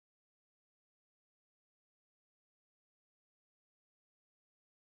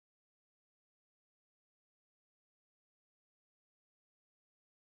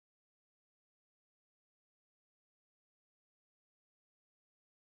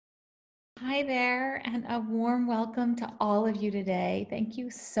Hi there, and a warm welcome to all of you today. Thank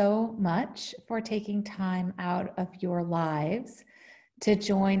you so much for taking time out of your lives to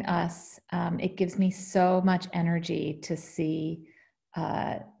join us. It gives me so much energy to see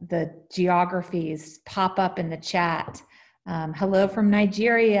the geographies pop up in the chat. Hello from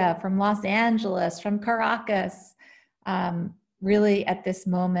Nigeria, from Los Angeles, from Caracas. Really, at this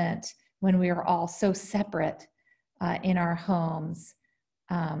moment when we are all so separate in our homes.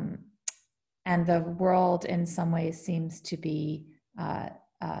 And the world in some ways seems to be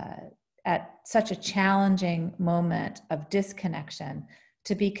at such a challenging moment of disconnection.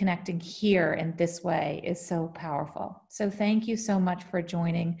 To be connecting here in this way is so powerful. So thank you so much for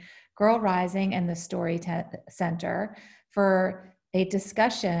joining Girl Rising and the StoryCenter for a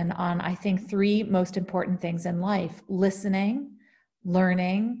discussion on, I think, three most important things in life: listening,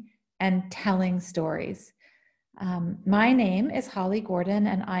 learning, and telling stories. My name is Holly Gordon,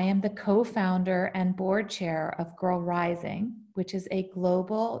 and I am the co-founder and board chair of Girl Rising, which is a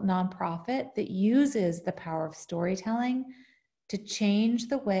global nonprofit that uses the power of storytelling to change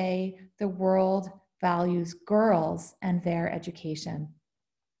the way the world values girls and their education.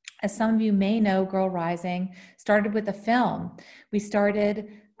 As some of you may know, Girl Rising started with a film. We started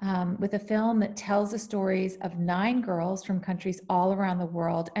with a film that tells the stories of 9 girls from countries all around the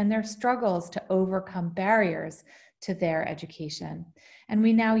world and their struggles to overcome barriers to their education. And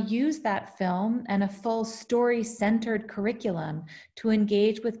we now use that film and a full story-centered curriculum to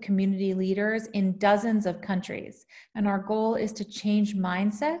engage with community leaders in dozens of countries. And our goal is to change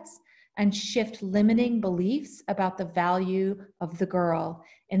mindsets and shift limiting beliefs about the value of the girl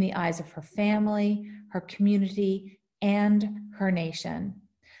in the eyes of her family, her community, and her nation,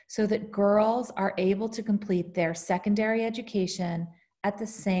 so that girls are able to complete their secondary education at the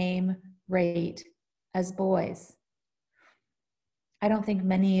same rate as boys. I don't think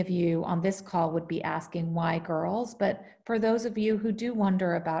many of you on this call would be asking why girls, but for those of you who do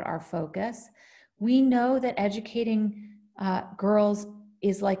wonder about our focus, we know that educating girls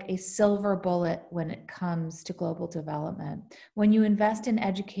is like a silver bullet when it comes to global development. When you invest in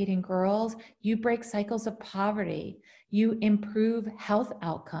educating girls, you break cycles of poverty, you improve health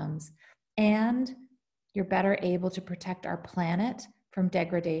outcomes, and you're better able to protect our planet from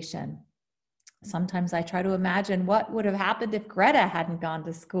degradation. Sometimes I try to imagine what would have happened if Greta hadn't gone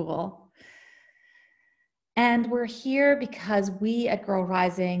to school. And we're here because we at Girl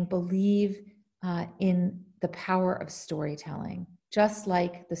Rising believe in the power of storytelling, just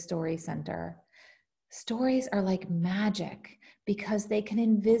like the StoryCenter. Stories are like magic because they can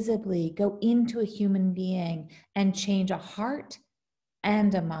invisibly go into a human being and change a heart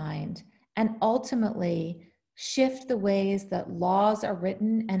and a mind, and ultimately shift the ways that laws are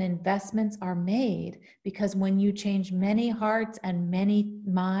written and investments are made, because when you change many hearts and many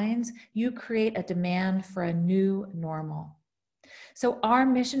minds, you create a demand for a new normal. So our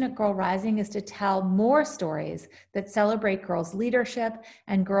mission at Girl Rising is to tell more stories that celebrate girls' leadership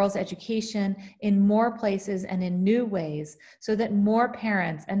and girls' education in more places and in new ways, so that more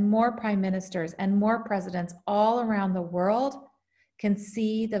parents and more prime ministers and more presidents all around the world can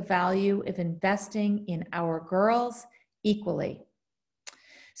see the value of investing in our girls equally.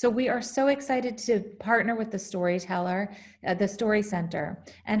 So we are so excited to partner with the Storyteller, the StoryCenter,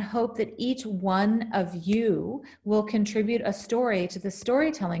 and hope that each one of you will contribute a story to the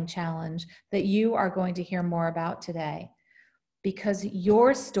storytelling challenge that you are going to hear more about today, because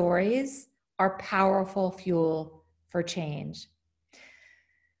your stories are powerful fuel for change.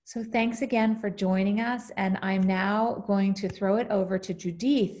 So thanks again for joining us, and I'm now going to throw it over to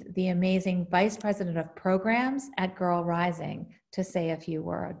Judith, the amazing Vice President of Programs at Girl Rising, to say a few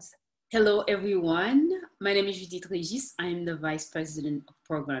words. Hello, everyone. My name is Judith Regis. I'm the Vice President of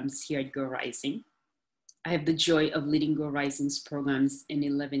Programs here at Girl Rising. I have the joy of leading Girl Rising's programs in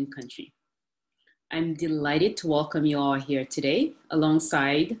 11 countries. I'm delighted to welcome you all here today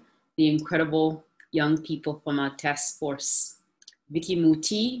alongside the incredible young people from our task force, Vicky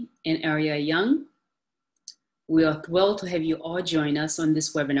Muti and Aria Young. We are thrilled to have you all join us on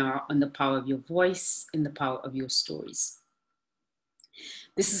this webinar on the power of your voice and the power of your stories.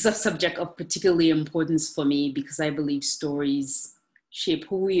 This is a subject of particularly importance for me because I believe stories shape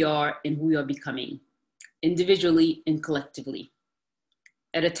who we are and who we are becoming, individually and collectively.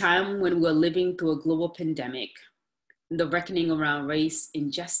 At a time when we're living through a global pandemic, the reckoning around race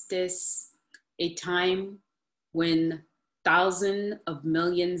injustice, a time when thousands of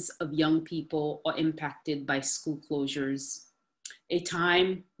millions of young people are impacted by school closures, a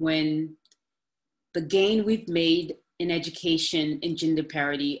time when the gain we've made in education and gender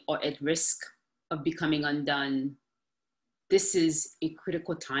parity are at risk of becoming undone. This is a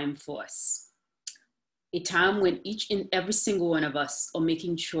critical time for us, a time when each and every single one of us are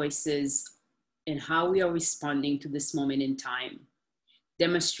making choices in how we are responding to this moment in time,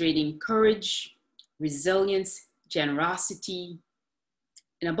 demonstrating courage, resilience, generosity,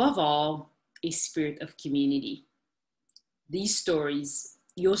 and above all, a spirit of community. These stories,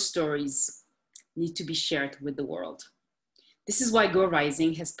 your stories, need to be shared with the world. This is why Girl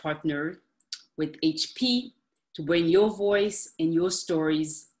Rising has partnered with HP to bring your voice and your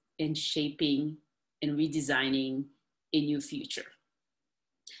stories in shaping and redesigning a new future.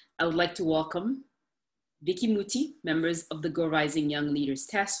 I would like to welcome Vicky Muti, members of the Girl Rising Young Leaders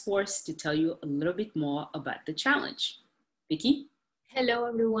Task Force, to tell you a little bit more about the challenge. Vicky? Hello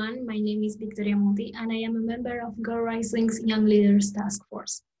everyone, my name is Victoria Muti and I am a member of Girl Rising's Young Leaders Task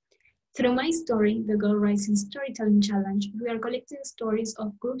Force. Through my story, the Girl Rising Storytelling Challenge, we are collecting stories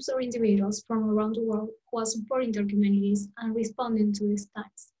of groups or individuals from around the world who are supporting their communities and responding to these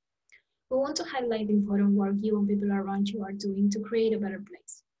times. We want to highlight the important work you and people around you are doing to create a better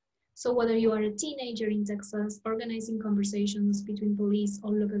place. So whether you are a teenager in Texas organizing conversations between police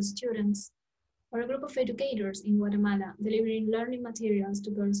or local students, or a group of educators in Guatemala delivering learning materials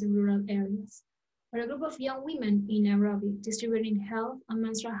to girls in rural areas, or a group of young women in Nairobi distributing health and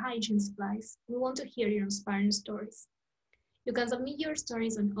menstrual hygiene supplies, we want to hear your inspiring stories. You can submit your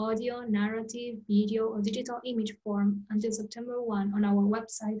stories on audio, narrative, video, or digital image form until September 1 on our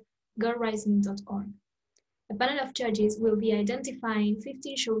website, girlrising.org. A panel of judges will be identifying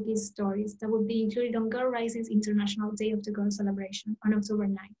 15 showcase stories that will be included on Girl Rising's International Day of the Girl celebration on October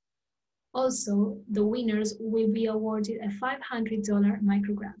 9. Also, the winners will be awarded a $500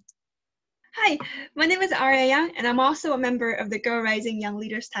 microgrant. Hi, my name is Araya, and I'm also a member of the Girl Rising Young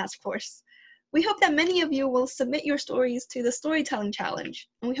Leaders Task Force. We hope that many of you will submit your stories to the Storytelling Challenge,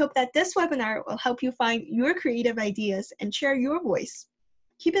 and we hope that this webinar will help you find your creative ideas and share your voice.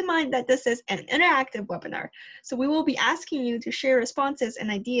 Keep in mind that this is an interactive webinar, so we will be asking you to share responses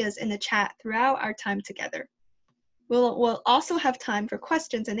and ideas in the chat throughout our time together. We'll also have time for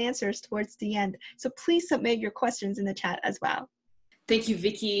questions and answers towards the end, so please submit your questions in the chat as well. Thank you,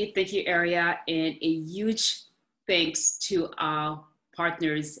 Vicky. Thank you, Aria. And a huge thanks to our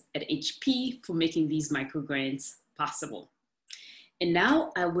partners at HP for making these microgrants possible. And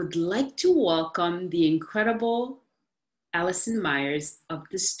now I would like to welcome the incredible Allison Myers of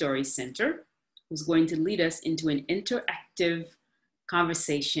the StoryCenter, who's going to lead us into an interactive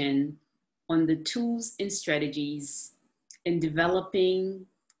conversation on the tools and strategies in developing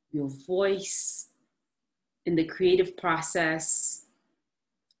your voice in the creative process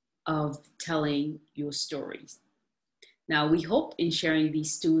of telling your stories. Now, we hope in sharing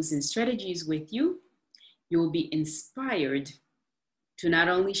these tools and strategies with you, you'll be inspired to not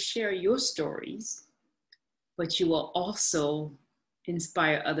only share your stories, but you will also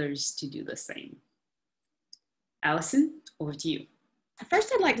inspire others to do the same. Allison, over to you.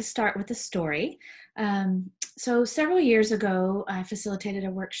 First, I'd like to start with a story. So several years ago, I facilitated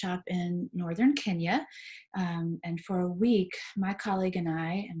a workshop in northern Kenya. And for a week, my colleague and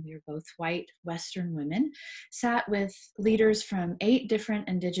I, and we were both white Western women, sat with leaders from 8 different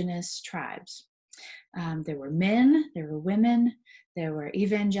indigenous tribes. There were men, there were women, there were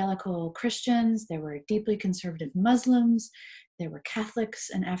evangelical Christians, there were deeply conservative Muslims, there were Catholics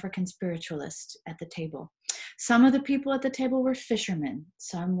and African spiritualists at the table. Some of the people at the table were fishermen,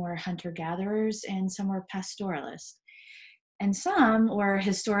 some were hunter-gatherers, and some were pastoralists. And some were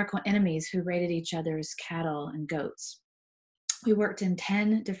historical enemies who raided each other's cattle and goats. We worked in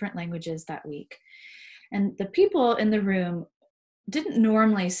 10 different languages that week. And the people in the room didn't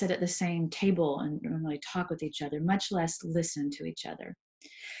normally sit at the same table and normally talk with each other, much less listen to each other.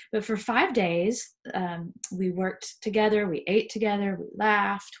 But for 5 days, we worked together, we ate together, we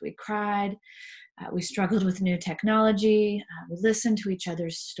laughed, we cried, we struggled with new technology, we listened to each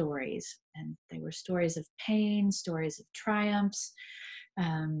other's stories. And they were stories of pain, stories of triumphs,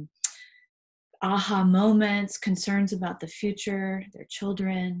 aha moments, concerns about the future, their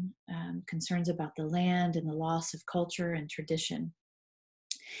children, concerns about the land and the loss of culture and tradition.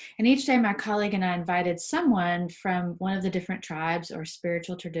 And each day my colleague and I invited someone from one of the different tribes or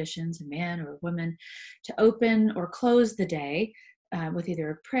spiritual traditions, a man or a woman, to open or close the day with either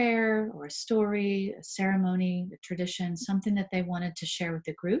a prayer or a story, a ceremony, a tradition, something that they wanted to share with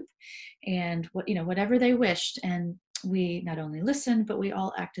the group, and whatever they wished. And we not only listened, but we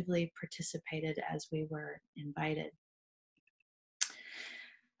all actively participated as we were invited.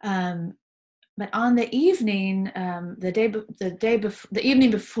 But on the evening, the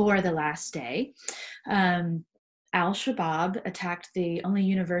evening before the last day, Al-Shabaab attacked the only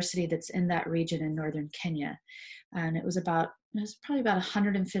university that's in that region in northern Kenya. And it was probably about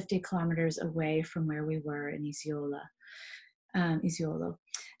 150 kilometers away from where we were in Isiolo.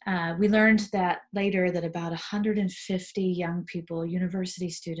 We learned that later that about 150 young people, university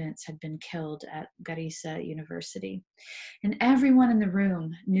students, had been killed at Garissa University. And everyone in the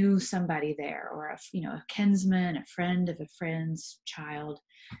room knew somebody there, or a kinsman, a friend of a friend's child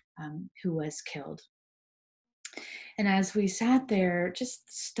who was killed. And as we sat there, just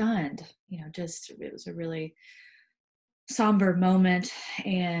stunned, it was a really somber moment.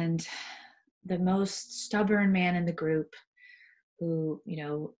 And the most stubborn man in the group, who,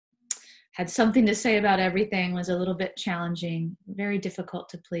 had something to say about everything, was a little bit challenging, very difficult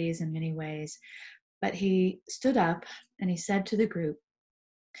to please in many ways. But he stood up and he said to the group,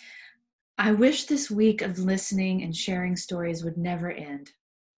 "I wish this week of listening and sharing stories would never end.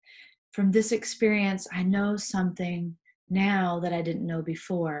 From this experience, I know something now that I didn't know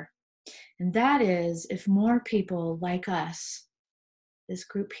before. And that is, if more people like us, this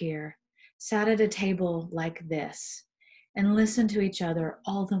group here, sat at a table like this and listened to each other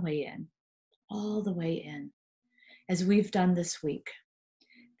all the way in, as we've done this week,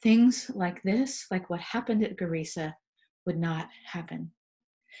 things like this, like what happened at Garissa, would not happen.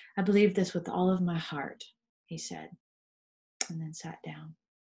 I believe this with all of my heart," he said, and then sat down.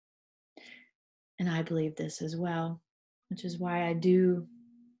 And I believe this as well, which is why I do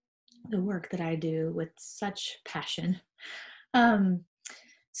the work that I do with such passion.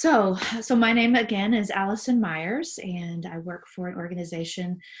 So my name again is Allison Myers, and I work for an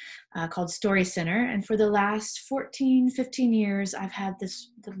organization called StoryCenter. And for the last 15 years, I've had the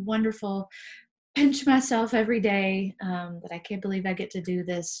wonderful pinch myself every day that I can't believe I get to do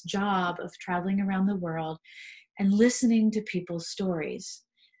this job of traveling around the world and listening to people's stories.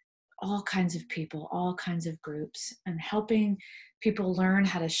 All kinds of people, all kinds of groups, and helping people learn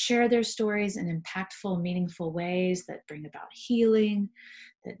how to share their stories in impactful, meaningful ways that bring about healing,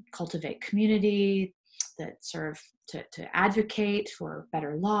 that cultivate community, that serve to advocate for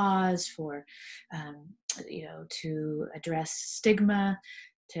better laws, for, to address stigma,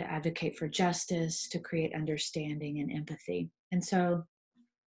 to advocate for justice, to create understanding and empathy. And so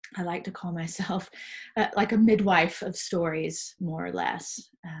I like to call myself like a midwife of stories, more or less.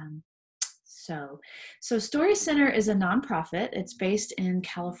 So StoryCenter is a nonprofit. It's based in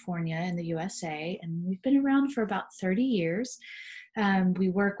California in the USA, and we've been around for about 30 years. We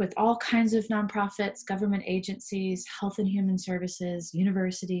work with all kinds of nonprofits, government agencies, health and human services,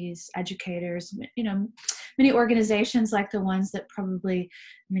 universities, educators, many organizations like the ones that probably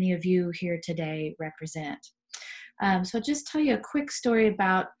many of you here today represent. So I'll just tell you a quick story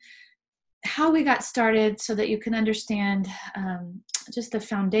about how we got started so that you can understand just the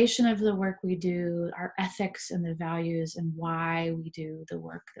foundation of the work we do, our ethics and the values, and why we do the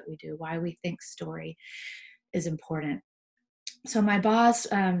work that we do, why we think story is important. So my boss,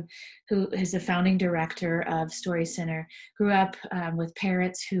 who is the founding director of StoryCenter, grew up with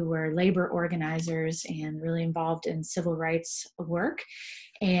parents who were labor organizers and really involved in civil rights work.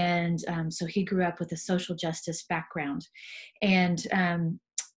 And so he grew up with a social justice background. And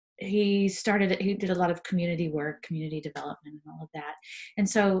he did a lot of community work, community development, and all of that. And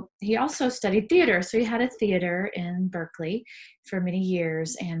so he also studied theater. So he had a theater in Berkeley for many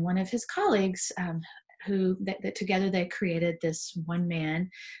years. And one of his colleagues, that together they created this one-man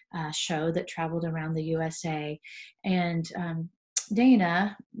show that traveled around the USA. And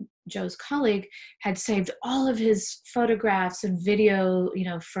Dana, Joe's colleague, had saved all of his photographs and video,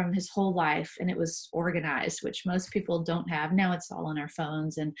 from his whole life, and it was organized, which most people don't have. Now it's all on our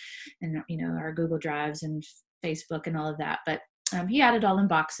phones and our Google Drives and Facebook and all of that. But he had it all in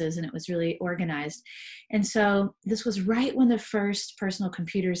boxes, and it was really organized. And so this was right when the first personal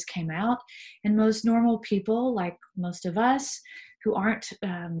computers came out, and most normal people, like most of us, who aren't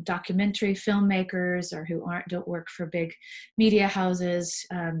documentary filmmakers or who don't work for big media houses,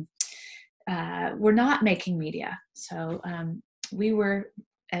 were not making media. So we were,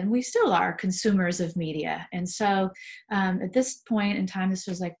 and we still are, consumers of media. And so at this point in time, this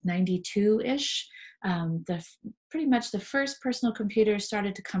was like 92-ish, pretty much the first personal computers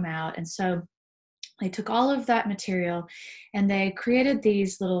started to come out. And so they took all of that material and they created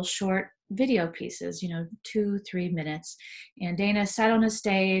these little short video pieces, 2-3 minutes. And Dana sat on a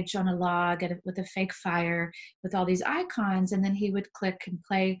stage on a log with a fake fire with all these icons, and then he would click and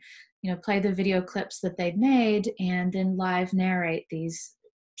play the video clips that they'd made, and then live narrate these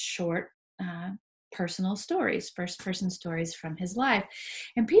short personal stories, first-person stories from his life.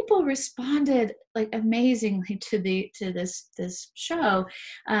 And people responded like amazingly to this show,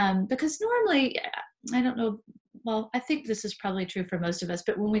 because normally, I don't know well, I think this is probably true for most of us,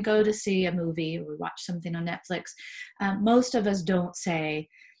 but when we go to see a movie or we watch something on Netflix, most of us don't say,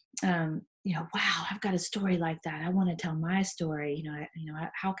 wow, I've got a story like that. I want to tell my story.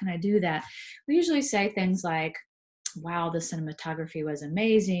 How can I do that? We usually say things like, wow, the cinematography was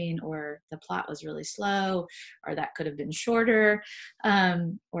amazing, or the plot was really slow, or that could have been shorter,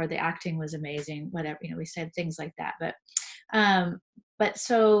 or the acting was amazing, whatever, we said things like that. But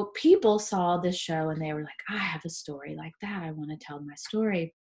so people saw this show and they were like, I have a story like that. I want to tell my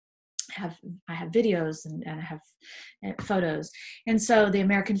story. I have videos and I have photos. And so the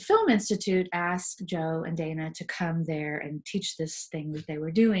American Film Institute asked Joe and Dana to come there and teach this thing that they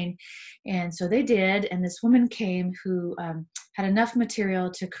were doing. And so they did. And this woman came who had enough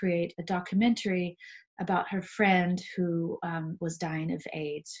material to create a documentary about her friend who was dying of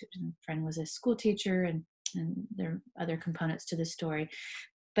AIDS. Her friend was a school teacher, and there are other components to the story.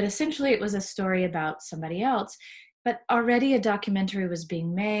 But essentially it was a story about somebody else. But already a documentary was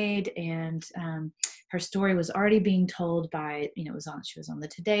being made, and her story was already being told by, she was on the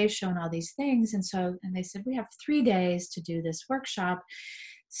Today Show and all these things. And they said, we have 3 days to do this workshop.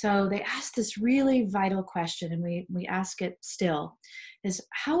 So they asked this really vital question, and we ask it still, is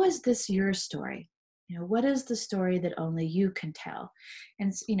how is this your story? What is the story that only you can tell?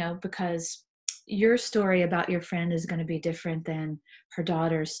 And, because your story about your friend is going to be different than her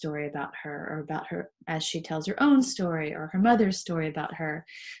daughter's story about her, or about her as she tells her own story, or her mother's story about her.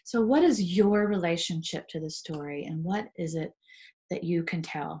 So what is your relationship to the story, and what is it that you can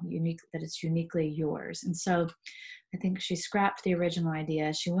tell, that it's uniquely yours? And so I think she scrapped the original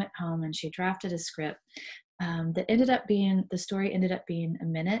idea. She went home and she drafted a script the story ended up being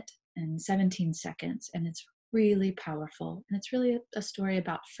 1 minute and 17 seconds. And it's really powerful. And it's really a story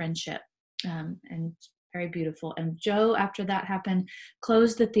about friendship. And very beautiful. And Joe, after that happened,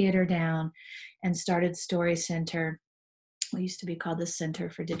 closed the theater down and started StoryCenter. We used to be called the Center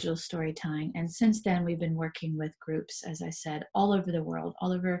for Digital Storytelling. And since then, we've been working with groups, as I said, all over the world,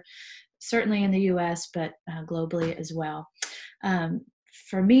 certainly in the US, but globally as well.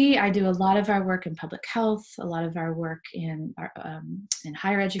 For me, I do a lot of our work in public health, a lot of our work in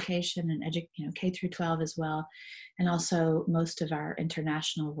higher education and K through 12 as well, and also most of our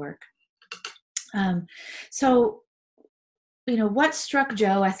international work. What struck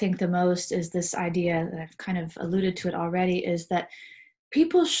Joe, I think, the most is this idea that I've kind of alluded to it already, is that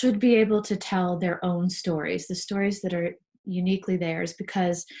people should be able to tell their own stories, the stories that are uniquely theirs,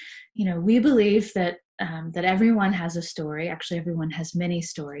 because, we believe that everyone has a story. Actually, everyone has many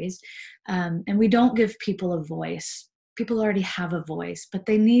stories, and we don't give people a voice. People already have a voice, but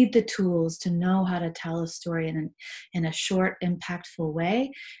they need the tools to know how to tell a story in a short, impactful way.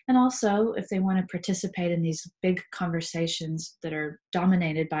 And also, if they want to participate in these big conversations that are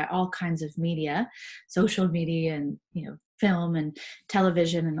dominated by all kinds of media, social media and, film and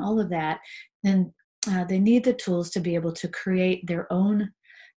television and all of that, then they need the tools to be able to create their own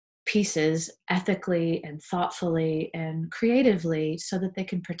pieces ethically and thoughtfully and creatively, so that they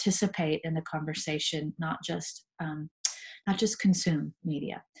can participate in the conversation, not just consume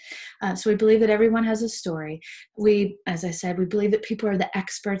media. So we believe that everyone has a story. As I said, we believe that people are the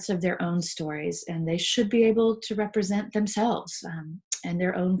experts of their own stories, and they should be able to represent themselves and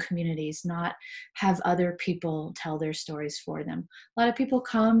their own communities, not have other people tell their stories for them. A lot of people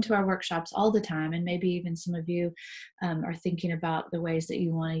come to our workshops all the time, and maybe even some of you are thinking about the ways that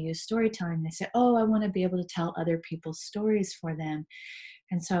you want to use storytelling. They say, oh, I want to be able to tell other people's stories for them.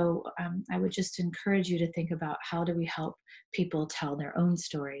 And so I would just encourage you to think about, how do we help people tell their own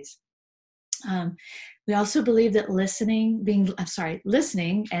stories? We also believe that listening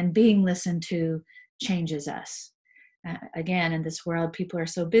and being listened to changes us. Again, in this world, people are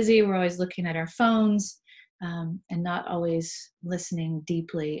so busy. We're always looking at our phones and not always listening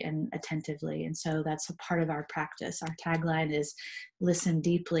deeply and attentively. And so that's a part of our practice. Our tagline is listen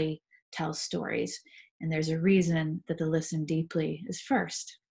deeply, tell stories. And there's a reason that the listen deeply is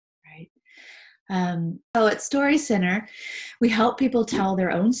first, right? So at StoryCenter, we help people tell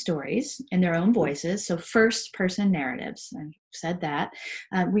their own stories in their own voices. So first person narratives, I've said that.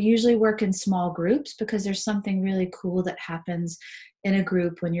 We usually work in small groups, because there's something really cool that happens in a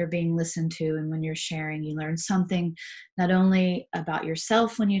group when you're being listened to, and when you're sharing. You learn something not only about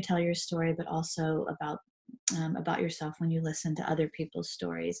yourself when you tell your story, but also about yourself when you listen to other people's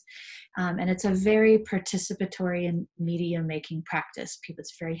stories. And it's a very participatory and media making practice.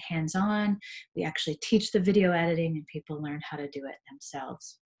 It's very hands-on. We actually teach the video editing, and people learn how to do it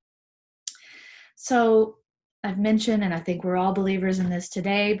themselves. So I've mentioned, and I think we're all believers in this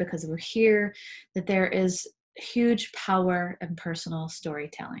today because we're here, that there is huge power in personal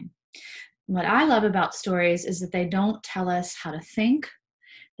storytelling. what I love about stories is that they don't tell us how to think,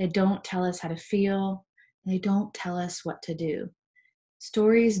 they don't tell us how to feel, they don't tell us what to do.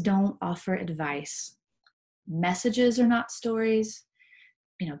 Stories don't offer advice. Messages are not stories.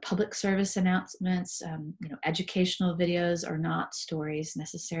 Public service announcements, educational videos are not stories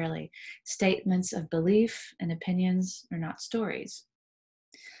necessarily. Statements of belief and opinions are not stories.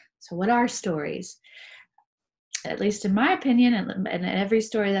 So what are stories? At least in my opinion, and every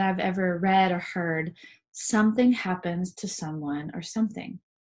story that I've ever read or heard, something happens to someone or something.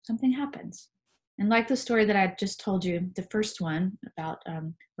 Something happens. And like the story that I just told you, the first one about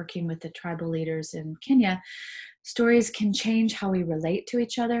working with the tribal leaders in Kenya, stories can change how we relate to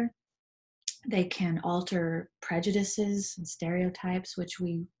each other. They can alter prejudices and stereotypes, which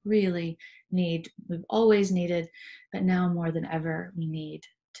we really need. We've always needed, but now more than ever, we need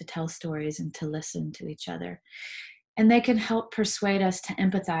to tell stories and to listen to each other. And they can help persuade us to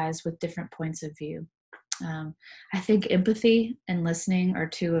empathize with different points of view. I think empathy and listening are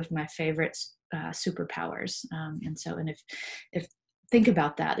two of my favorite superpowers. And if think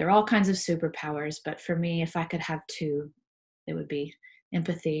about that, there are all kinds of superpowers, but for me, if I could have two, it would be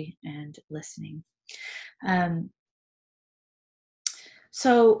empathy and listening. And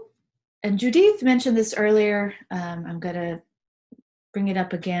Judith mentioned this earlier. I'm going to bring it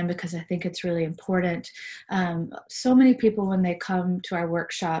up again because I think it's really important. So many people, when they come to our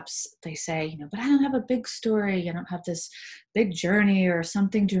workshops, they say, but I don't have a big story. I don't have this big journey or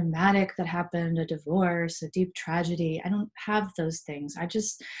something dramatic that happened, a divorce, a deep tragedy. I don't have those things. I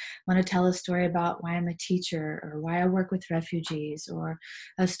just want to tell a story about why I'm a teacher or why I work with refugees, or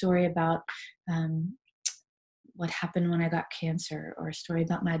a story about what happened when I got cancer, or a story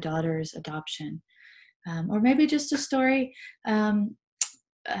about my daughter's adoption. Or maybe just a story,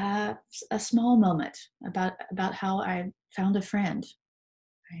 a small moment about how I found a friend,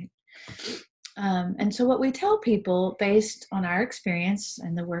 right? And so what we tell people, based on our experience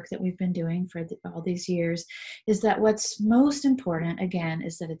and the work that we've been doing for all these years, is that what's most important, again,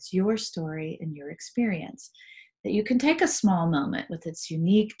 is that it's your story and your experience. That you can take a small moment with its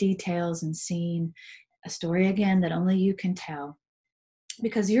unique details and scene, a story, again, that only you can tell.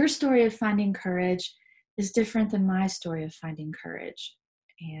 Because your story of finding courage is different than my story of finding courage.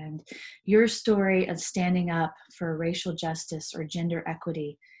 And your story of standing up for racial justice or gender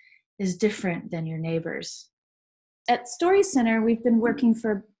equity is different than your neighbor's. At StoryCenter, we've been working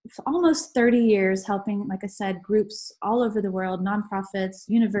for almost 30 years, helping, like I said, groups all over the world, nonprofits,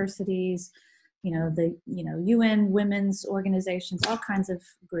 universities, the UN women's organizations, all kinds of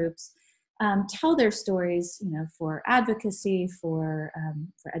groups, tell their stories, for advocacy, for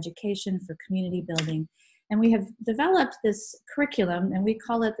education, for community building. And we have developed this curriculum, and we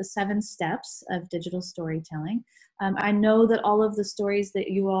call it the 7 steps of digital storytelling. I know that all of the stories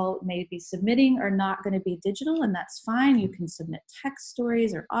that you all may be submitting are not going to be digital, and that's fine. You can submit text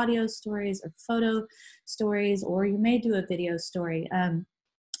stories or audio stories or photo stories, or you may do a video story.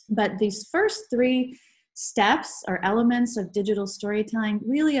 But these first 3 steps or elements of digital storytelling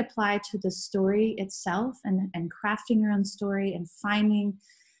really apply to the story itself, and crafting your own story and finding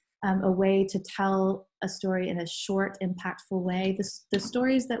a way to tell a story in a short, impactful way. The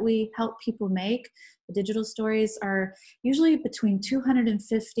stories that we help people make, the digital stories, are usually between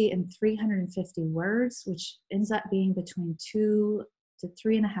 250 and 350 words, which ends up being between 2 to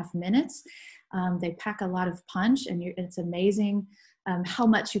 3.5 minutes. They pack a lot of punch, and it's amazing how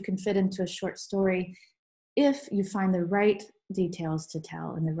much you can fit into a short story if you find the right details to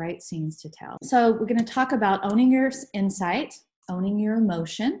tell and the right scenes to tell. So we're going to talk about owning your insight, owning your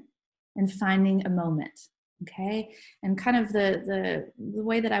emotion, and finding a moment, okay? And kind of the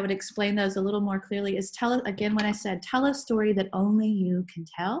way that I would explain those a little more clearly is tell a story that only you can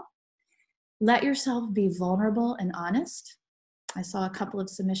tell. Let yourself be vulnerable and honest. I saw a couple of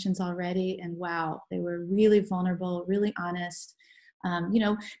submissions already, and wow, they were really vulnerable, really honest. We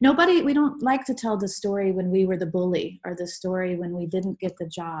don't like to tell the story when we were the bully, or the story when we didn't get the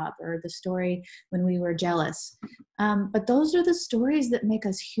job, or the story when we were jealous. But those are the stories that make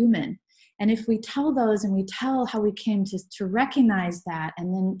us human. And if we tell those, and we tell how we came to recognize that,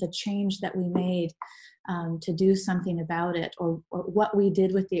 and then the change that we made to do something about it, or what we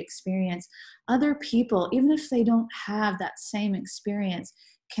did with the experience, other people, even if they don't have that same experience,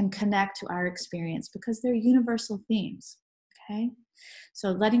 can connect to our experience, because they're universal themes, okay?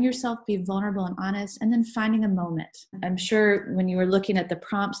 So letting yourself be vulnerable and honest, and then finding a moment. I'm sure when you were looking at the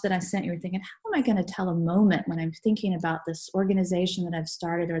prompts that I sent, you were thinking, how am I going to tell a moment when I'm thinking about this organization that I've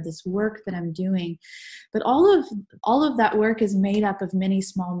started or this work that I'm doing? But all of that work is made up of many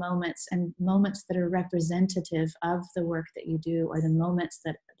small moments, and moments that are representative of the work that you do, or the moments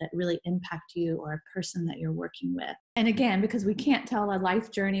that really impact you or a person that you're working with. And again, because we can't tell a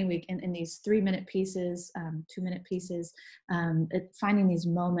life journey in these 3-minute pieces, 2-minute pieces, finding these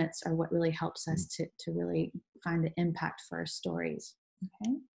moments are what really helps us to really find the impact for our stories.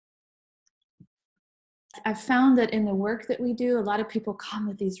 Okay. I've found that in the work that we do, a lot of people come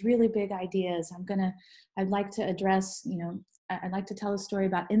with these really big ideas. I'd like to address, I'd like to tell a story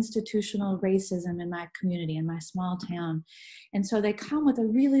about institutional racism in my community, in my small town. And so they come with a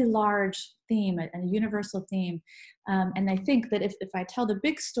really large theme, a universal theme. And I think that if I tell the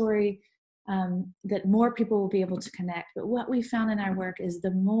big story, that more people will be able to connect. But what we found in our work is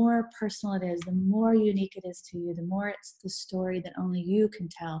the more personal it is, the more unique it is to you, the more it's the story that only you can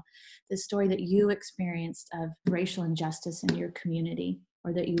tell, the story that you experienced of racial injustice in your community,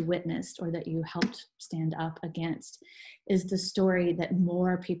 or that you witnessed, or that you helped stand up against, is the story that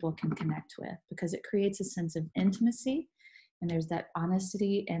more people can connect with, because it creates a sense of intimacy. And there's that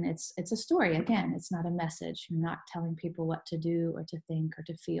honesty, and it's a story. Again, it's not a message. You're not telling people what to do or to think or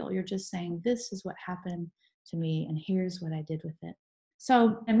to feel. You're just saying, this is what happened to me, and here's what I did with it.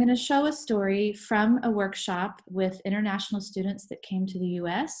 So I'm going to show a story from a workshop with international students that came to the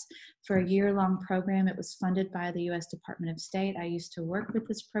U.S. for a year-long program. It was funded by the U.S. Department of State. I used to work with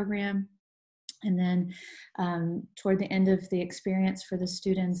this program. And then toward the end of the experience for the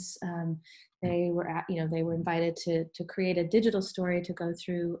students, they were invited to create a digital story to go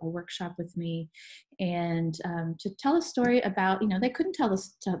through a workshop with me, and to tell a story about, they couldn't tell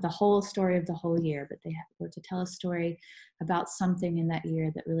the whole story of the whole year, but they were to tell a story about something in that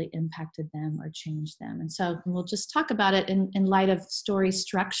year that really impacted them or changed them. And so we'll just talk about it in light of story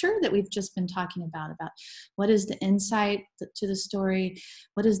structure that we've just been talking about what is the insight to the story,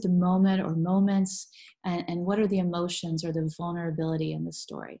 what is the moment or moments, and what are the emotions or the vulnerability in the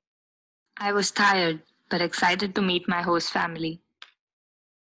story. I was tired, but excited to meet my host family.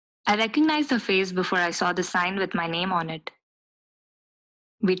 I recognized her face before I saw the sign with my name on it.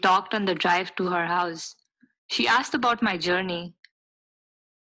 We talked on the drive to her house. She asked about my journey.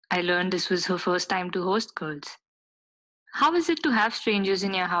 I learned this was her first time to host girls. How is it to have strangers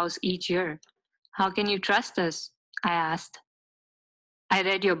in your house each year? How can you trust us? I asked. I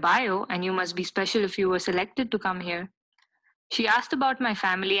read your bio, and you must be special if you were selected to come here. She asked about my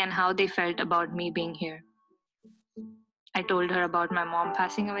family and how they felt about me being here. I told her about my mom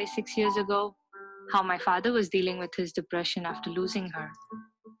passing away 6 years ago, how my father was dealing with his depression after losing her,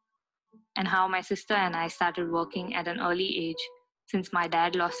 and how my sister and I started working at an early age since my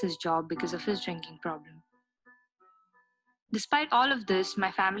dad lost his job because of his drinking problem. Despite all of this,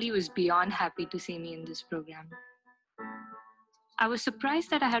 my family was beyond happy to see me in this program. I was surprised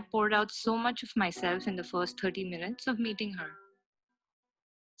that I had poured out so much of myself in the first 30 minutes of meeting her.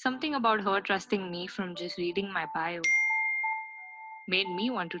 Something about her trusting me from just reading my bio made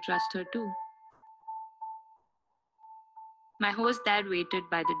me want to trust her too. My host dad waited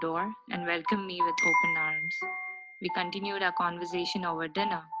by the door and welcomed me with open arms. We continued our conversation over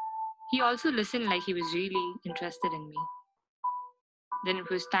dinner. He also listened like he was really interested in me. Then it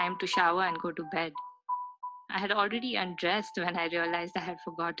was time to shower and go to bed. I had already undressed when I realized I had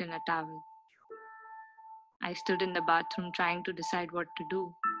forgotten a towel. I stood in the bathroom trying to decide what to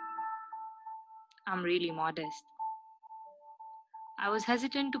do. I'm really modest. I was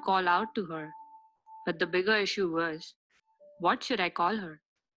hesitant to call out to her, but the bigger issue was, what should I call her?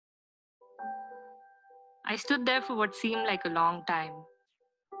 I stood there for what seemed like a long time.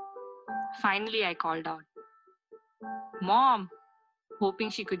 Finally, I called out, "Mom," hoping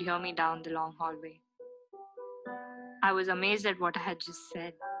she could hear me down the long hallway. I was amazed at what I had just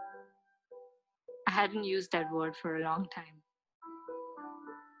said. I hadn't used that word for a long time.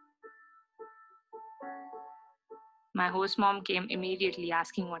 My host mom came immediately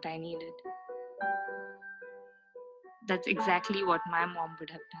asking what I needed. That's exactly what my mom would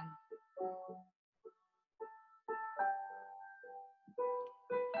have done.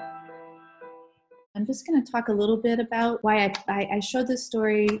 I'm just going to talk a little bit about why I showed this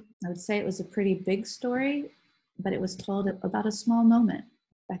story. I would say it was a pretty big story, but it was told about a small moment.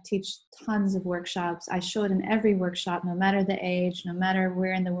 I teach tons of workshops. I show it in every workshop, no matter the age, no matter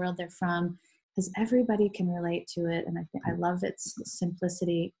where in the world they're from, because everybody can relate to it. And I love its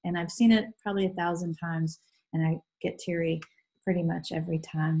simplicity. And I've seen it probably 1,000 times, and I get teary pretty much every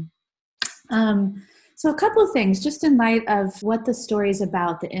time. So a couple of things, just in light of what the story is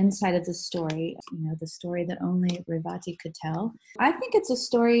about, the inside of the story, the story that only Revati could tell. I think it's a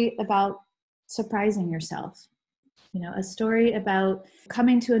story about surprising yourself. A story about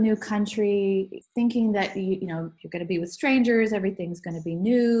coming to a new country, thinking that you're going to be with strangers, everything's going to be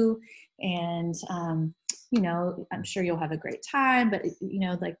new, and I'm sure you'll have a great time. But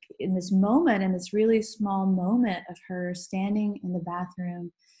like in this moment, in this really small moment of her standing in the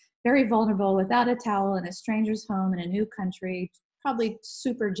bathroom, very vulnerable, without a towel, in a stranger's home in a new country, probably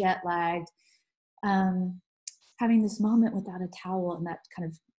super jet lagged, having this moment without a towel, and that kind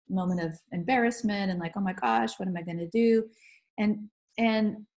of moment of embarrassment and like, oh my gosh, what am I going to do?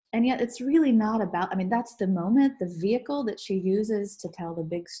 And yet it's really not about, that's the moment, the vehicle that she uses to tell the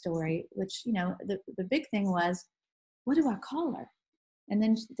big story, which, the big thing was, what do I call her? And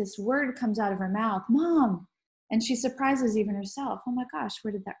then this word comes out of her mouth, Mom. And she surprises even herself. Oh my gosh,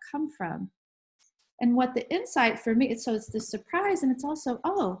 where did that come from? And what the insight for me, so it's the surprise, and it's also,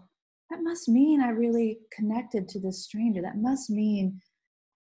 oh, that must mean I really connected to this stranger. That must mean,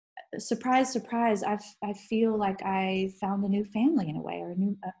 surprise, surprise, I feel like I found a new family in a way, or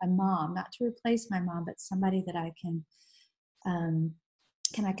a mom, not to replace my mom, but somebody that I can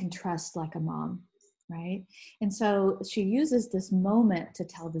trust like a mom, right? And so she uses this moment to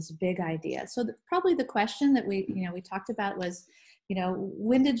tell this big idea. So probably the question that we talked about was,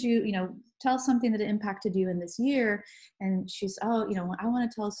 when did you, tell something that impacted you in this year? And she's, I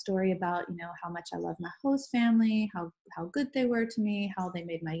want to tell a story about, how much I love my host family, how good they were to me, how they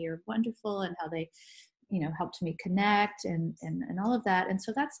made my year wonderful, and how they, helped me connect and all of that. And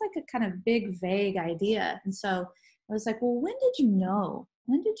so that's like a kind of big, vague idea. And so I was like, well, when did you know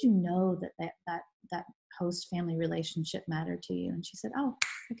that host family relationship mattered to you? And she said, oh,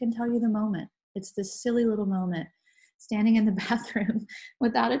 I can tell you the moment. It's this silly little moment, standing in the bathroom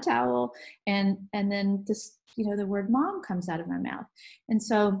without a towel. And then this, the word mom comes out of my mouth. And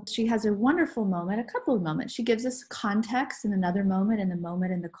so she has a wonderful moment, a couple of moments. She gives us context in another moment, in the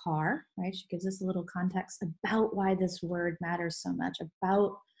moment in the car, right? She gives us a little context about why this word matters so much,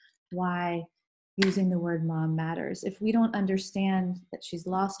 about why using the word mom matters. If we don't understand that she's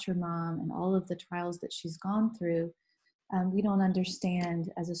lost her mom and all of the trials that she's gone through, we don't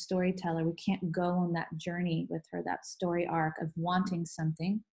understand as a storyteller. We can't go on that journey with her, that story arc of wanting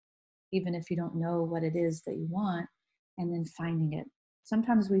something, even if you don't know what it is that you want, and then finding it.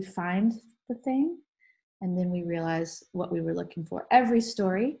 Sometimes we find the thing, and then we realize what we were looking for. Every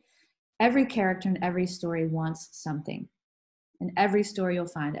story, every character in every story wants something. In every story you'll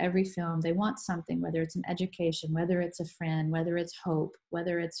find, every film, they want something, whether it's an education, whether it's a friend, whether it's hope,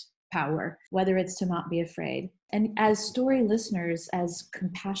 whether it's power, whether it's to not be afraid. And as story listeners, as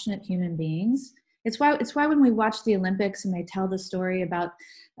compassionate human beings, it's why when we watch the Olympics and they tell the story about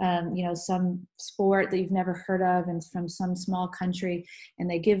some sport that you've never heard of and from some small country, and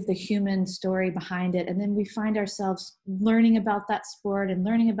they give the human story behind it, and then we find ourselves learning about that sport and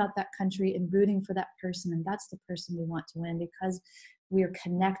learning about that country and rooting for that person, and that's the person we want to win, because we're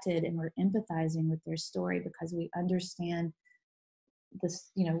connected and we're empathizing with their story, because we understand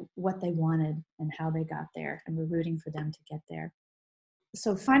this, what they wanted and how they got there, and we're rooting for them to get there.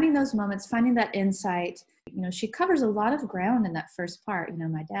 So finding those moments, finding that insight, she covers a lot of ground in that first part.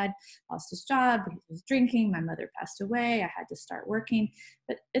 My dad lost his job, he was drinking, my mother passed away, I had to start working,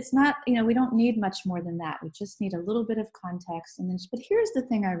 but it's not, we don't need much more than that. We just need a little bit of context. And then, but here's the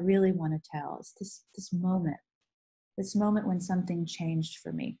thing I really want to tell is this moment when something changed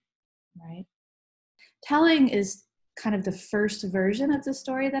for me, right? Telling is kind of the first version of the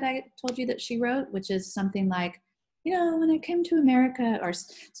story that I told you that she wrote, which is something like, when I came to America, or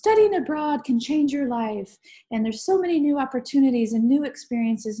studying abroad can change your life. And there's so many new opportunities and new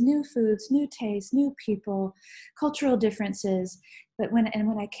experiences, new foods, new tastes, new people, cultural differences. But when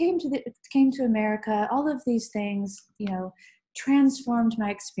I came to America, all of these things, transformed my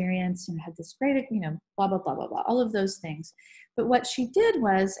experience and had this great, blah, blah, blah, blah, blah, all of those things. But what she did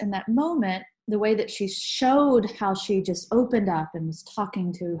was, in that moment, the way that she showed how she just opened up and was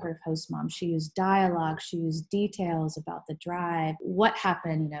talking to her host mom, she used dialogue, she used details about the drive, what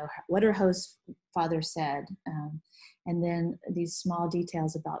happened, what her host father said, and then these small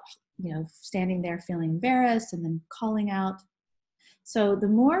details about, standing there feeling embarrassed and then calling out. So the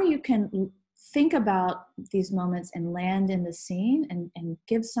more you can think about these moments and land in the scene and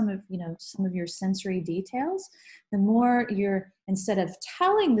give some of your sensory details, the more you're, instead of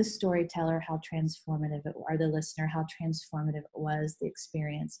telling the storyteller how transformative it, or the listener how transformative it was, the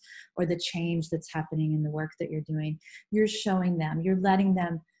experience or the change that's happening in the work that you're doing, you're showing them, you're letting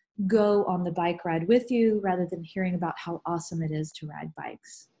them go on the bike ride with you rather than hearing about how awesome it is to ride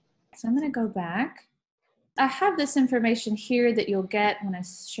bikes. So I'm going to go back I have this information here that you'll get when I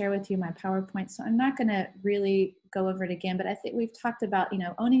share with you my PowerPoint, so I'm not going to really go over it again, but I think we've talked about,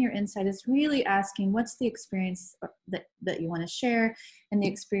 owning your insight is really asking what's the experience that you want to share and the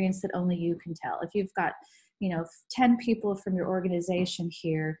experience that only you can tell. If you've got 10 people from your organization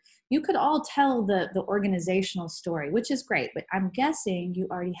here, you could all tell the organizational story, which is great, but I'm guessing you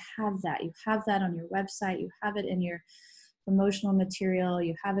already have that. You have that on your website, you have it in your promotional material,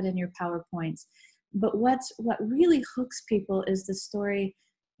 you have it in your PowerPoints. But what really hooks people is the story,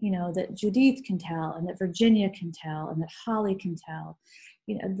 that Judith can tell, and that Virginia can tell, and that Holly can tell.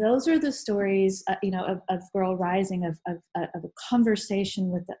 Those are the stories, of Girl Rising, of a conversation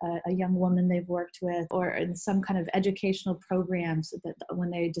with a young woman they've worked with, or in some kind of educational programs that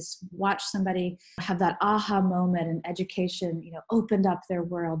when they just watch somebody have that aha moment and education, opened up their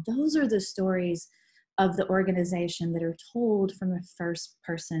world. Those are the stories of the organization that are told from a first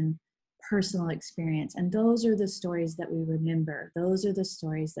person personal experience. And those are the stories that we remember. Those are the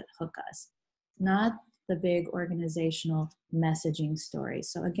stories that hook us, not the big organizational messaging story.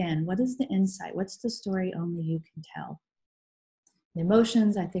 So again, what is the insight? What's the story only you can tell? The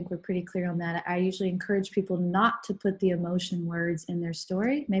emotions, I think we're pretty clear on that. I usually encourage people not to put the emotion words in their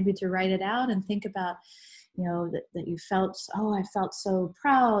story, maybe to write it out and think about, that you felt, I felt so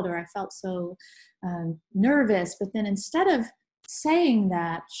proud, or I felt so nervous. But then instead of saying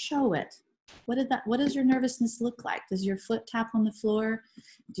that, show it. What does your nervousness look like? Does your foot tap on the floor?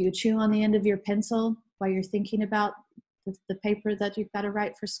 Do you chew on the end of your pencil while you're thinking about the paper that you've got to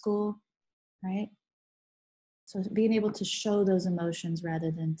write for school, right? So being able to show those emotions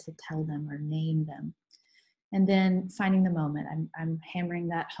rather than to tell them or name them. And then finding the moment. I'm hammering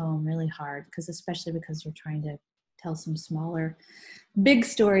that home really hard, especially because you're trying to tell some big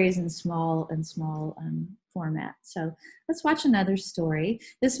stories in small format. So let's watch another story.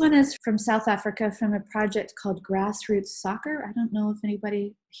 This one is from South Africa, from a project called Grassroots Soccer. I don't know if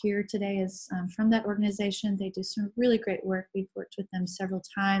anybody here today is from that organization. They do some really great work. We've worked with them several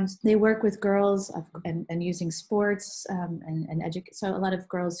times. They work with girls and using sports and educate. So a lot of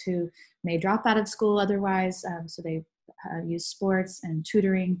girls who may drop out of school otherwise. So they use sports and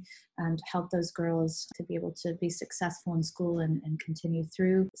tutoring to help those girls to be able to be successful in school and continue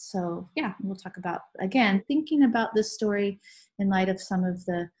through. So yeah, we'll talk about, again, thinking about this story in light of some of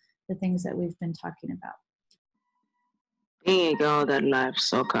the things that we've been talking about. Being a girl that loved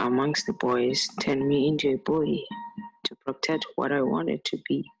soccer amongst the boys turned me into a bully to protect what I wanted to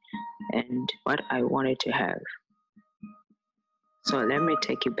be and what I wanted to have. So let me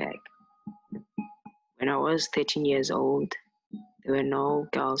take you back. When I was 13 years old, there were no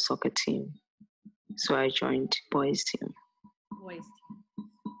girls soccer team, so I joined boys team.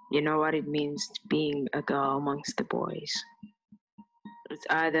 You know what it means being a girl amongst the boys. It's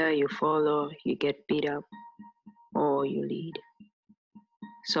either you follow, you get beat up, or you lead.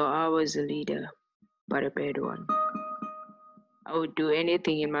 So I was a leader, but a bad one. I would do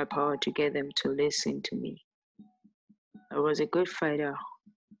anything in my power to get them to listen to me. I was a good fighter.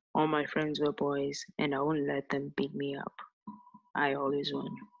 All my friends were boys, and I wouldn't let them beat me up. I always won.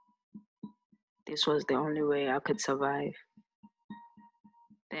 This was the only way I could survive.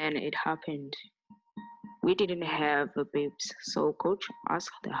 Then it happened. We didn't have a bibs, so coach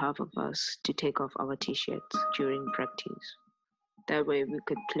asked the half of us to take off our t-shirts during practice. That way we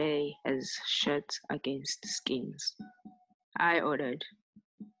could play as shirts against skins. I ordered,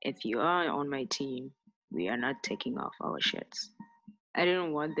 if you are on my team, we are not taking off our shirts. I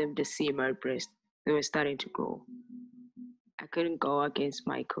didn't want them to see my breasts. They were starting to grow. I couldn't go against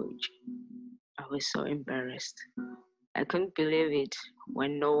my coach. I was so embarrassed. I couldn't believe it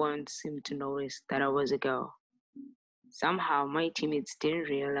when no one seemed to notice that I was a girl. Somehow my teammates didn't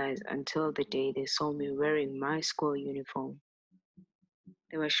realize until the day they saw me wearing my school uniform.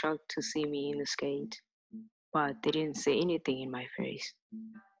 They were shocked to see me in the skate, but they didn't say anything in my face.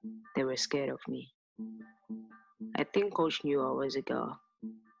 They were scared of me. I think coach knew I was a girl,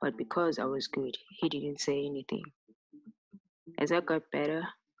 but because I was good, he didn't say anything. As I got better,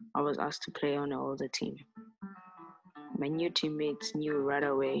 I was asked to play on an older team. My new teammates knew right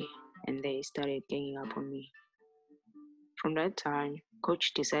away, and they started ganging up on me. From that time,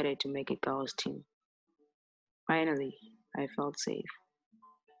 coach decided to make a girls' team. Finally, I felt safe.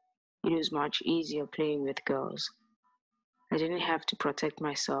 It was much easier playing with girls. I didn't have to protect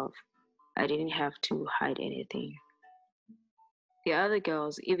myself. I didn't have to hide anything. The other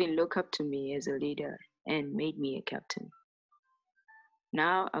girls even looked up to me as a leader and made me a captain.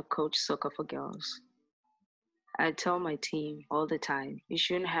 Now I coach soccer for girls. I tell my team all the time, you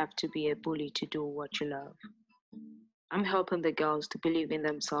shouldn't have to be a bully to do what you love. I'm helping the girls to believe in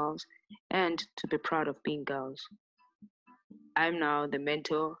themselves and to be proud of being girls. I'm now the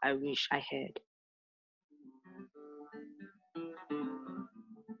mentor I wish I had.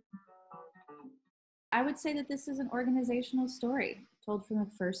 I would say that this is an organizational story told from a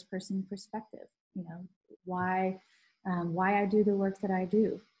first-person perspective. You know, why I do the work that I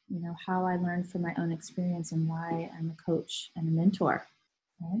do. You know, how I learned from my own experience and why I'm a coach and a mentor.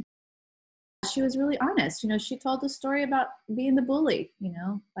 Right? She was really honest. You know, she told the story about being the bully. You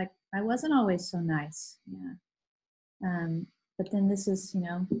know, like I wasn't always so nice. Yeah. But then this is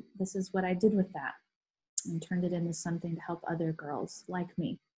what I did with that and turned it into something to help other girls like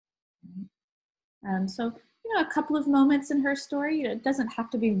me. Right? So, you know, a couple of moments in her story, you know, it doesn't have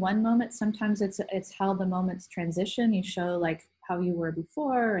to be one moment. Sometimes it's how the moments transition. You show like how you were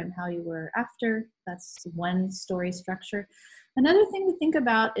before and how you were after. That's one story structure. Another thing to think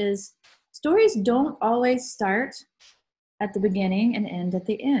about is stories don't always start at the beginning and end at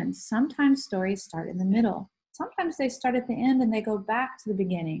the end. Sometimes stories start in the middle. Sometimes they start at the end and they go back to the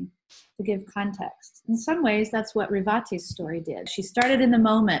beginning to give context. In some ways, that's what Revati's story did. She started in the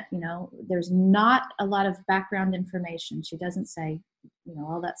moment, you know, there's not a lot of background information. She doesn't say, you know,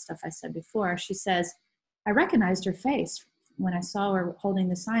 all that stuff I said before. She says, I recognized her face when I saw her holding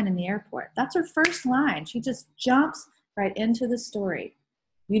the sign in the airport. That's her first line. She just jumps right into the story.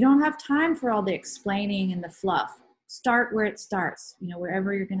 You don't have time for all the explaining and the fluff. Start where it starts, you know,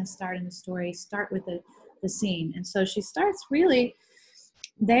 wherever you're going to start in the story, start with the scene. And so she starts really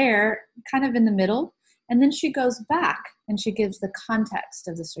there, kind of in the middle, and then she goes back and she gives the context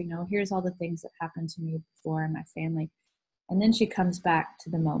of this, you know, here's all the things that happened to me before in my family. And then she comes back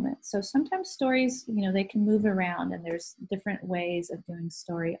to the moment. So sometimes stories, you know, they can move around and there's different ways of doing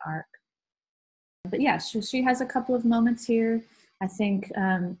story arc. But yeah, she has a couple of moments here. I think,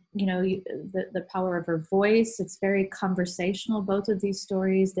 you know, the power of her voice, it's very conversational. Both of these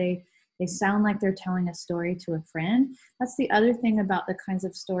stories, they sound like they're telling a story to a friend. That's the other thing about the kinds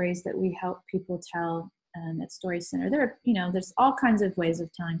of stories that we help people tell at StoryCenter. There are, you know, there's all kinds of ways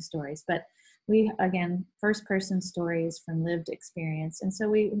of telling stories, but we, again, first-person stories from lived experience. And so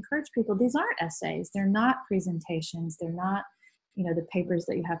we encourage people, these aren't essays. They're not presentations. They're not, you know, the papers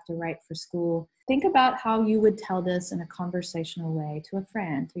that you have to write for school. Think about how you would tell this in a conversational way to a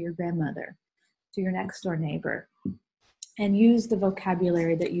friend, to your grandmother, to your next door neighbor, and use the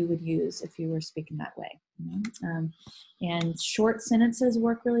vocabulary that you would use if you were speaking that way. You know? And short sentences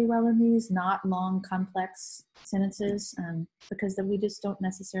work really well in these, not long, complex sentences, because then we just don't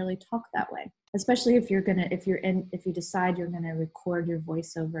necessarily talk that way. Especially if you decide you're gonna record your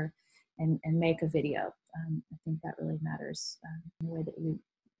voiceover and make a video. I think that really matters in the way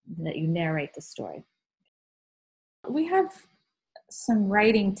that you narrate the story. We have some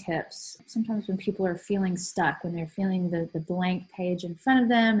writing tips. Sometimes when people are feeling stuck, when they're feeling the blank page in front of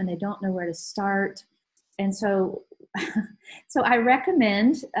them and they don't know where to start. And so I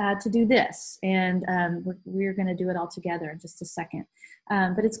recommend to do this, and we're going to do it all together in just a second.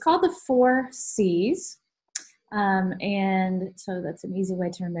 But it's called the 4 C's. And so that's an easy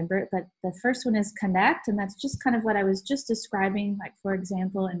way to remember it. But the first one is connect, and that's just kind of what I was just describing. Like, for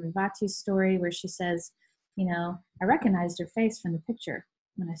example, in Revati's story where she says, you know, I recognized her face from the picture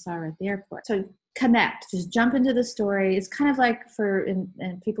when I saw her at the airport. So connect, just jump into the story. It's kind of like for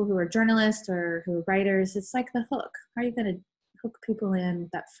people who are journalists or who are writers, it's like the hook. How are you going to hook people in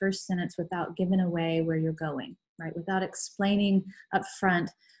that first sentence without giving away where you're going, right? Without explaining up front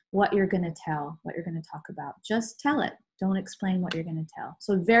what you're going to tell, what you're going to talk about. Just tell it. Don't explain what you're going to tell.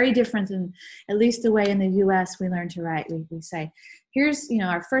 So very different than, at least the way in the US we learn to write. We say, here's, you know,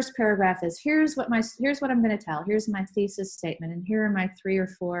 our first paragraph is, here's what I'm going to tell. Here's my thesis statement. And here are my 3 or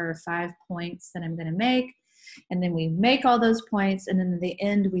 4 or 5 points that I'm going to make. And then we make all those points. And then at the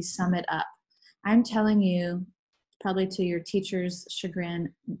end, we sum it up. I'm telling you, probably to your teacher's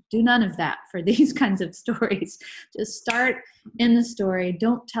chagrin, do none of that for these kinds of stories. Just start in the story.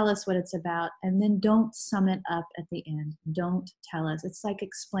 Don't tell us what it's about. And then don't sum it up at the end. Don't tell us. It's like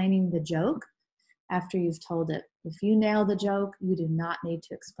explaining the joke after you've told it. If you nail the joke, you do not need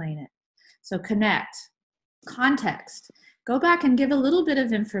to explain it. So connect. Context. Go back and give a little bit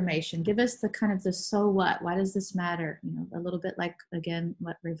of information. Give us the kind of the so what. Why does this matter? You know, a little bit like, again,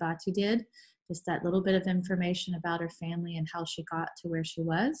 what Revati did. Just that little bit of information about her family and how she got to where she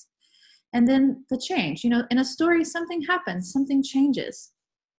was. And then the change. You know, in a story, something happens. Something changes.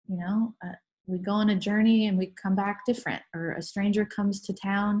 You know, we go on a journey and we come back different. Or a stranger comes to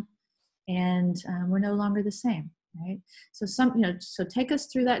town and we're no longer the same. Right. So so take us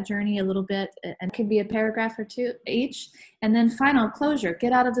through that journey a little bit, and it could be a paragraph or 2 each. And then final closure,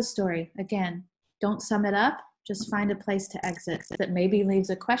 get out of the story. Again, don't sum it up. Just find a place to exit that maybe leaves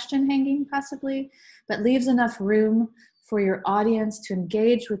a question hanging possibly, but leaves enough room for your audience to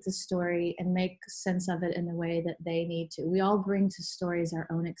engage with the story and make sense of it in the way that they need to. We all bring to stories our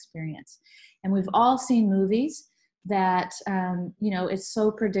own experience. And we've all seen movies that, it's so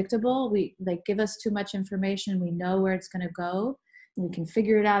predictable. They give us too much information. We know where it's going to go. We can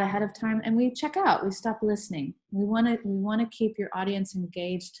figure it out ahead of time, and we check out. We stop listening. We want to keep your audience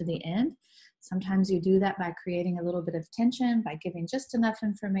engaged to the end. Sometimes you do that by creating a little bit of tension, by giving just enough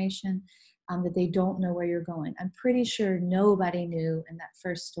information that they don't know where you're going. I'm pretty sure nobody knew in that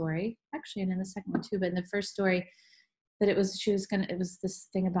first story, actually, and in the second one too, but in the first story, that it was this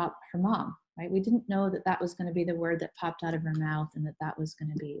thing about her mom, right? We didn't know that was going to be the word that popped out of her mouth, and that was going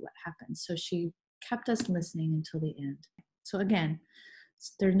to be what happened. So she kept us listening until the end. So again,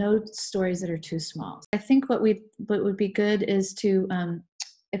 there are no stories that are too small. I think what would be good is to,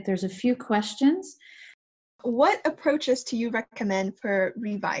 if there's a few questions. What approaches do you recommend for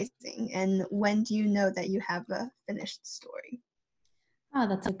revising, and when do you know that you have a finished story? Oh,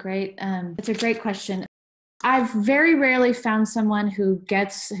 that's a great question. I've very rarely found someone who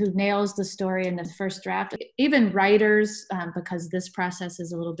nails the story in the first draft, even writers, because this process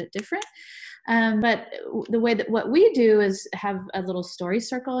is a little bit different. But the way that what we do is have a little story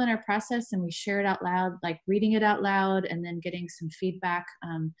circle in our process, and we share it out loud, like reading it out loud and then getting some feedback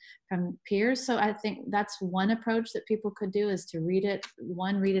from peers. So I think that's one approach that people could do, is to read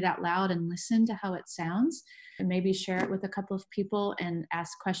it out loud and listen to how it sounds, and maybe share it with a couple of people and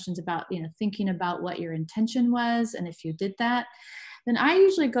ask questions about, thinking about what your intention was. And if you did that, then I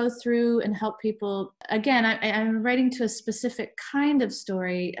usually go through and help people. Again, I'm writing to a specific kind of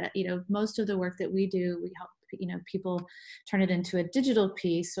story. Most of the work that we do, we help people turn it into a digital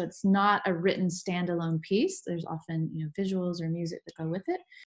piece, so it's not a written standalone piece. There's often visuals or music that go with it.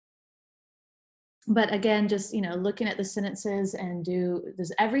 But again, just looking at the sentences and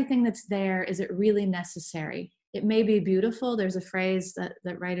does everything that's there, is it really necessary? It may be beautiful. There's a phrase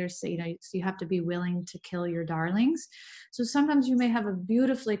that writers say, you have to be willing to kill your darlings. So sometimes you may have a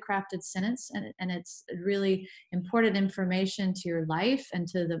beautifully crafted sentence, and it's really important information to your life and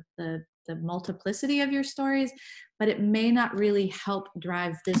to the multiplicity of your stories, but it may not really help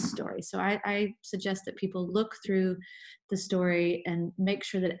drive this story. So I suggest that people look through the story and make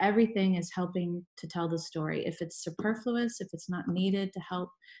sure that everything is helping to tell the story. If it's superfluous, if it's not needed to help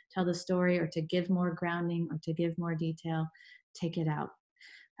tell the story, or to give more grounding or to give more detail, take it out.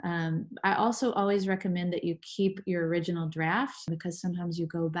 I also always recommend that you keep your original draft, because sometimes you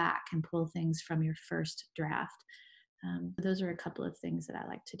go back and pull things from your first draft. Those are a couple of things that I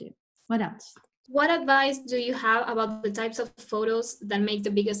like to do. What else? What advice do you have about the types of photos that make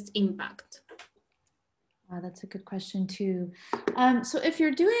the biggest impact? That's a good question too. So if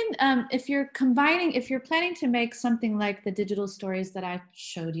you're planning to make something like the digital stories that I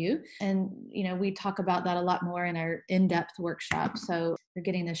showed you, and we talk about that a lot more in our in-depth workshop. So we're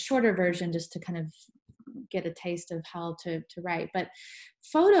getting a shorter version just to kind of get a taste of how to write. But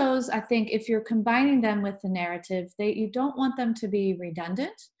photos, I think if you're combining them with the narrative, you don't want them to be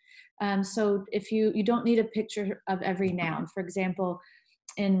redundant. So if you don't need a picture of every noun. For example,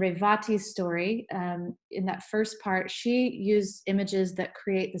 in Revati's story, in that first part, she used images that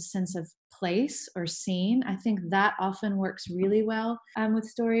create the sense of place or scene. I think that often works really well with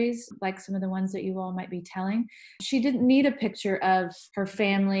stories, like some of the ones that you all might be telling. She didn't need a picture of her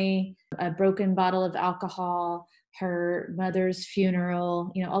family, a broken bottle of alcohol, her mother's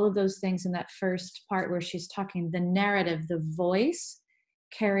funeral, all of those things in that first part where she's talking. The narrative, the voice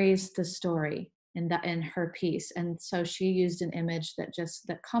carries the story in her piece, and so she used an image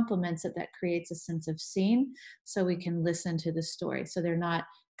that complements it, that creates a sense of scene, so we can listen to the story, so they're not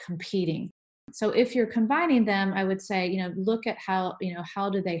competing. So if you're combining them, I would say, look at how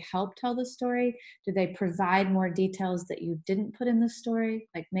do they help tell the story? Do they provide more details that you didn't put in the story?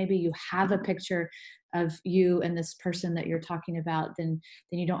 Like maybe you have a picture of you and this person that you're talking about, then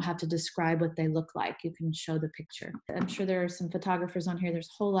you don't have to describe what they look like. You can show the picture. I'm sure there are some photographers on here. There's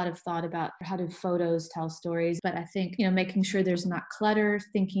a whole lot of thought about how do photos tell stories, but I think, making sure there's not clutter,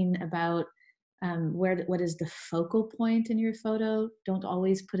 thinking about what is the focal point in your photo. Don't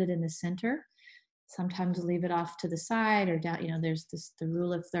always put it in the center. Sometimes leave it off to the side or down. There's the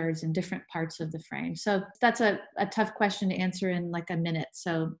rule of thirds in different parts of the frame. So that's a tough question to answer in like a minute.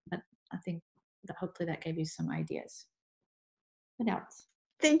 So but I think that hopefully that gave you some ideas. What else?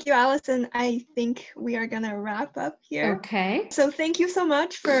 Thank you, Allison. I think we are going to wrap up here. Okay. So thank you so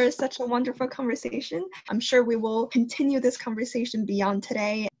much for such a wonderful conversation. I'm sure we will continue this conversation beyond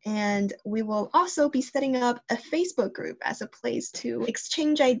today. And we will also be setting up a Facebook group as a place to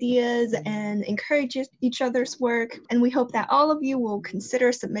exchange ideas and encourage each other's work. And we hope that all of you will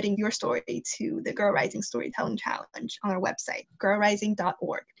consider submitting your story to the Girl Rising Storytelling Challenge on our website,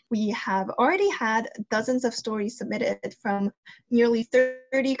 girlrising.org. We have already had dozens of stories submitted from nearly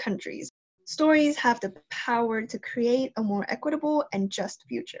 30 countries. Stories have the power to create a more equitable and just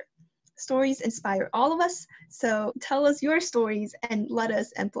future. Stories inspire all of us, so tell us your stories and let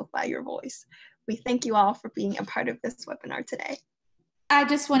us amplify your voice. We thank you all for being a part of this webinar today. I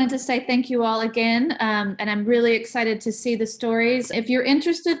just wanted to say thank you all again, and I'm really excited to see the stories. If you're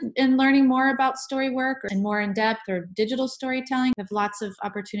interested in learning more about story work and more in depth or digital storytelling, we have lots of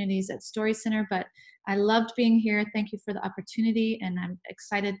opportunities at StoryCenter, but I loved being here. Thank you for the opportunity, and I'm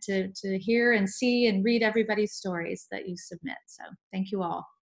excited to hear and see and read everybody's stories that you submit. So thank you all.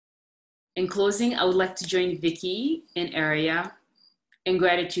 In closing, I would like to join Vicky and Aria in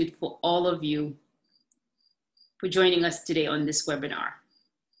gratitude for all of you for joining us today on this webinar.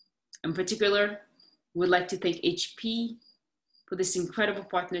 In particular, we'd like to thank HP for this incredible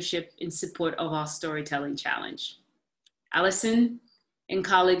partnership in support of our Storytelling Challenge. Allison and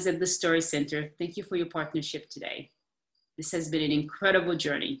colleagues at the StoryCenter, thank you for your partnership today. This has been an incredible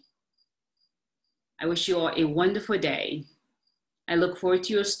journey. I wish you all a wonderful day. I look forward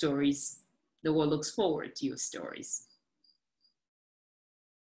to your stories. The world looks forward to your stories.